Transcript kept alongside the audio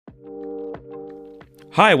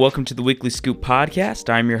Hi, welcome to the Weekly Scoop podcast.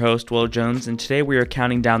 I'm your host, Will Jones, and today we are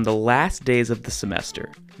counting down the last days of the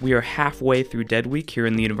semester. We are halfway through Dead Week here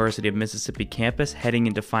in the University of Mississippi campus, heading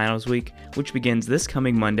into Finals Week, which begins this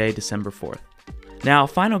coming Monday, December 4th. Now,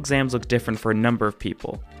 final exams look different for a number of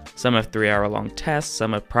people. Some have 3-hour-long tests,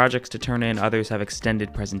 some have projects to turn in, others have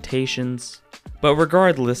extended presentations. But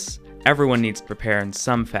regardless, everyone needs to prepare in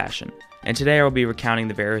some fashion. And today I will be recounting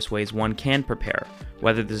the various ways one can prepare,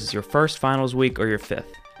 whether this is your first finals week or your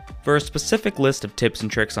fifth. For a specific list of tips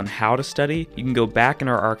and tricks on how to study, you can go back in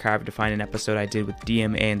our archive to find an episode I did with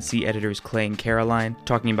DM&C editors Clay and Caroline,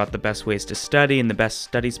 talking about the best ways to study and the best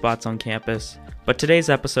study spots on campus. But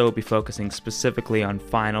today's episode will be focusing specifically on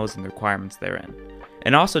finals and the requirements therein.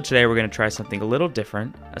 And also today we're going to try something a little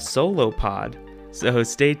different, a solo pod. So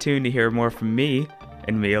stay tuned to hear more from me,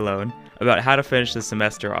 and me alone, about how to finish the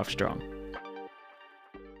semester off strong.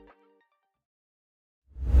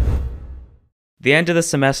 The end of the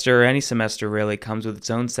semester, or any semester really, comes with its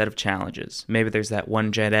own set of challenges. Maybe there's that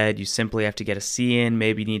one gen ed you simply have to get a C in,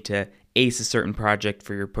 maybe you need to ace a certain project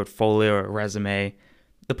for your portfolio or resume.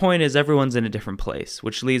 The point is everyone's in a different place,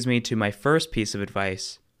 which leads me to my first piece of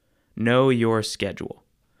advice. Know your schedule.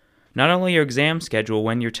 Not only your exam schedule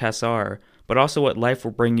when your tests are, but also what life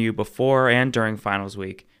will bring you before and during finals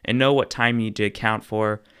week, and know what time you need to account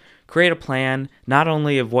for. Create a plan, not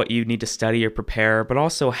only of what you need to study or prepare, but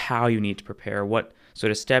also how you need to prepare, what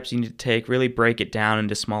sort of steps you need to take, really break it down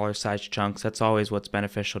into smaller sized chunks. That's always what's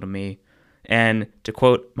beneficial to me. And to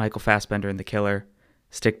quote Michael Fassbender in The Killer,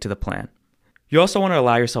 stick to the plan. You also want to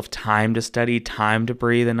allow yourself time to study, time to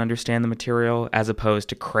breathe and understand the material, as opposed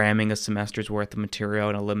to cramming a semester's worth of material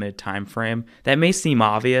in a limited time frame. That may seem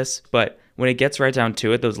obvious, but when it gets right down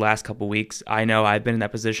to it, those last couple weeks, I know I've been in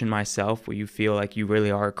that position myself where you feel like you really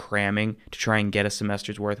are cramming to try and get a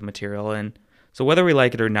semester's worth of material in. So whether we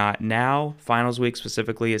like it or not, now, finals week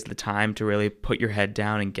specifically, is the time to really put your head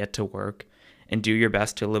down and get to work and do your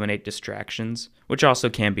best to eliminate distractions, which also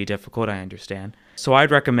can be difficult, I understand. So I'd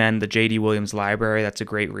recommend the J.D. Williams Library. That's a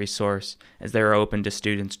great resource, as they're open to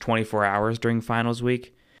students 24 hours during finals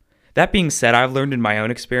week. That being said, I've learned in my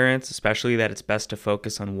own experience, especially that it's best to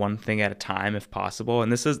focus on one thing at a time if possible.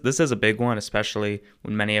 And this is a big one, especially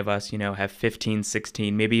when many of us, have 15,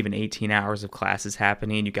 16, maybe even 18 hours of classes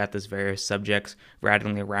happening. You got those various subjects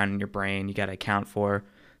rattling around in your brain you got to account for.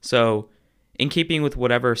 So in keeping with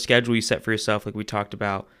whatever schedule you set for yourself, like we talked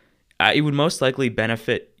about, it would most likely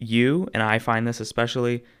benefit you, and I find this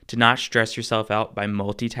especially, to not stress yourself out by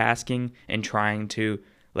multitasking and trying to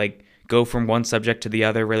go from one subject to the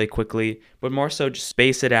other really quickly, but more so just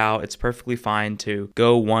space it out. It's perfectly fine to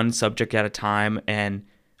go one subject at a time and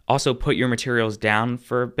also put your materials down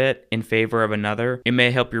for a bit in favor of another. It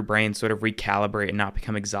may help your brain sort of recalibrate and not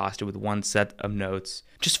become exhausted with one set of notes.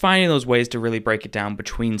 Just finding those ways to really break it down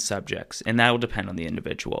between subjects, and that will depend on the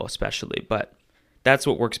individual especially, but that's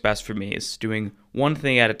what works best for me, is doing one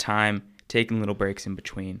thing at a time, taking little breaks in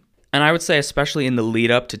between. And I would say, especially in the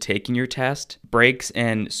lead up to taking your test, breaks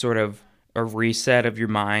and sort of a reset of your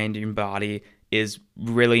mind, your body is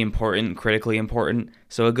really important, critically important.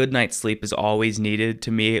 So a good night's sleep is always needed,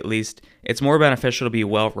 to me at least. It's more beneficial to be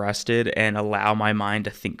well rested and allow my mind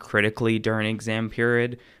to think critically during an exam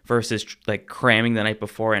period versus cramming the night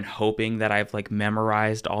before and hoping that I've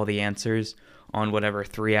memorized all the answers on whatever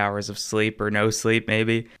 3 hours of sleep or no sleep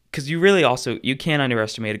maybe. Because you can't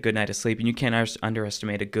underestimate a good night of sleep, and you can't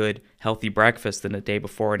underestimate a good healthy breakfast than the day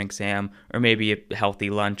before an exam, or maybe a healthy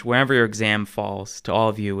lunch, wherever your exam falls. To all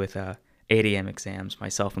of you with 8 a.m. exams,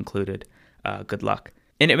 myself included, good luck.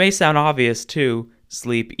 And it may sound obvious too,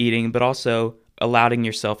 sleep, eating, but also allowing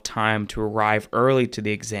yourself time to arrive early to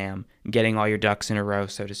the exam, getting all your ducks in a row,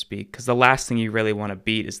 so to speak, because the last thing you really want to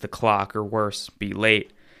beat is the clock, or worse, be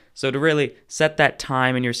late. So to really set that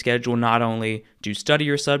time in your schedule, not only to study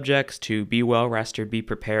your subjects, to be well rested, be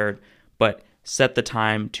prepared, but set the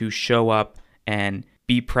time to show up and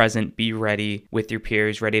be present, be ready with your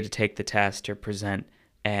peers, ready to take the test or present,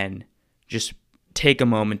 and just take a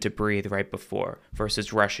moment to breathe right before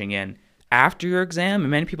versus rushing in after your exam.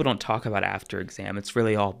 And many people don't talk about after exam. It's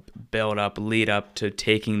really all build up, lead up to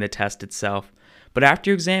taking the test itself. But after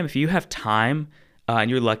your exam, if you have time, and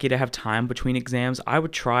you're lucky to have time between exams, I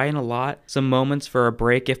would try and allot some moments for a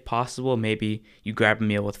break if possible. Maybe you grab a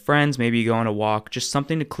meal with friends, maybe you go on a walk, just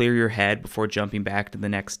something to clear your head before jumping back to the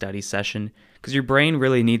next study session. Because your brain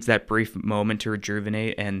really needs that brief moment to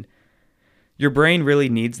rejuvenate,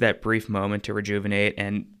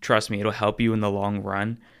 and trust me, it'll help you in the long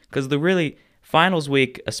run. Because finals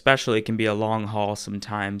week especially can be a long haul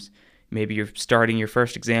sometimes. Maybe you're starting your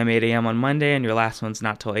first exam 8 a.m. on Monday and your last one's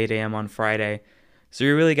not till 8 a.m. on Friday. So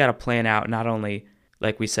you really got to plan out not only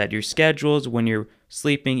like we said, your schedules, when you're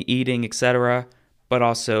sleeping, eating, etc., but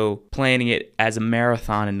also planning it as a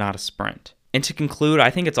marathon and not a sprint. And to conclude, I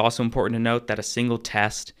think it's also important to note that a single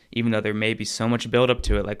test, even though there may be so much buildup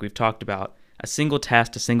to it like we've talked about, a single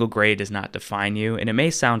test, a single grade does not define you. And it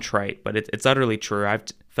may sound trite, but it's utterly true. I've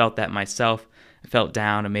felt that myself. I felt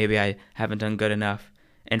down and maybe I haven't done good enough.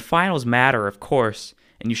 And finals matter, of course,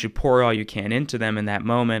 and you should pour all you can into them in that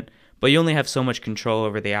moment, but you only have so much control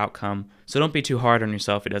over the outcome, so don't be too hard on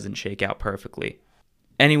yourself if it doesn't shake out perfectly.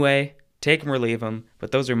 Anyway, take them or leave them,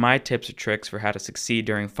 but those are my tips or tricks for how to succeed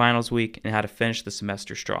during finals week and how to finish the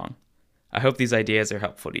semester strong. I hope these ideas are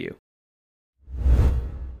helpful to you.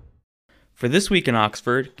 For this week in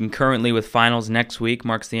Oxford, concurrently with finals next week,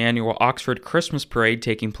 marks the annual Oxford Christmas Parade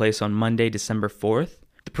taking place on Monday, December 4th.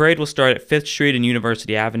 The parade will start at 5th Street and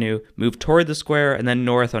University Avenue, move toward the square, and then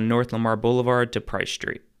north on North Lamar Boulevard to Price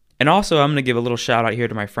Street. And also, I'm going to give a little shout out here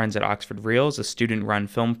to my friends at Oxford Reels, a student-run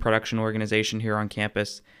film production organization here on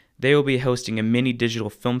campus. They will be hosting a mini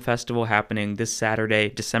digital film festival happening this Saturday,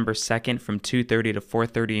 December 2nd from 2:30 to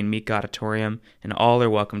 4:30 in Meek Auditorium, and all are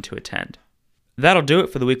welcome to attend. That'll do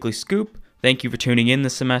it for the Weekly Scoop. Thank you for tuning in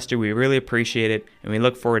this semester. We really appreciate it, and we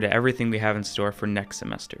look forward to everything we have in store for next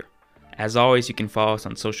semester. As always, you can follow us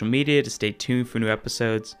on social media to stay tuned for new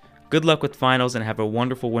episodes. Good luck with finals and have a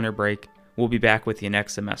wonderful winter break. We'll be back with you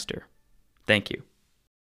next semester. Thank you.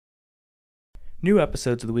 New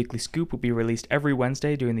episodes of the Weekly Scoop will be released every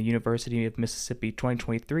Wednesday during the University of Mississippi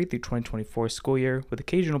 2023 through 2024 school year, with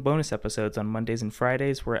occasional bonus episodes on Mondays and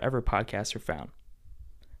Fridays wherever podcasts are found.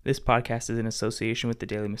 This podcast is in association with the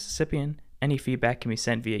Daily Mississippian. Any feedback can be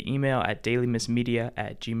sent via email at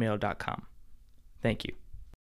dailymissmedia@gmail.com. Thank you.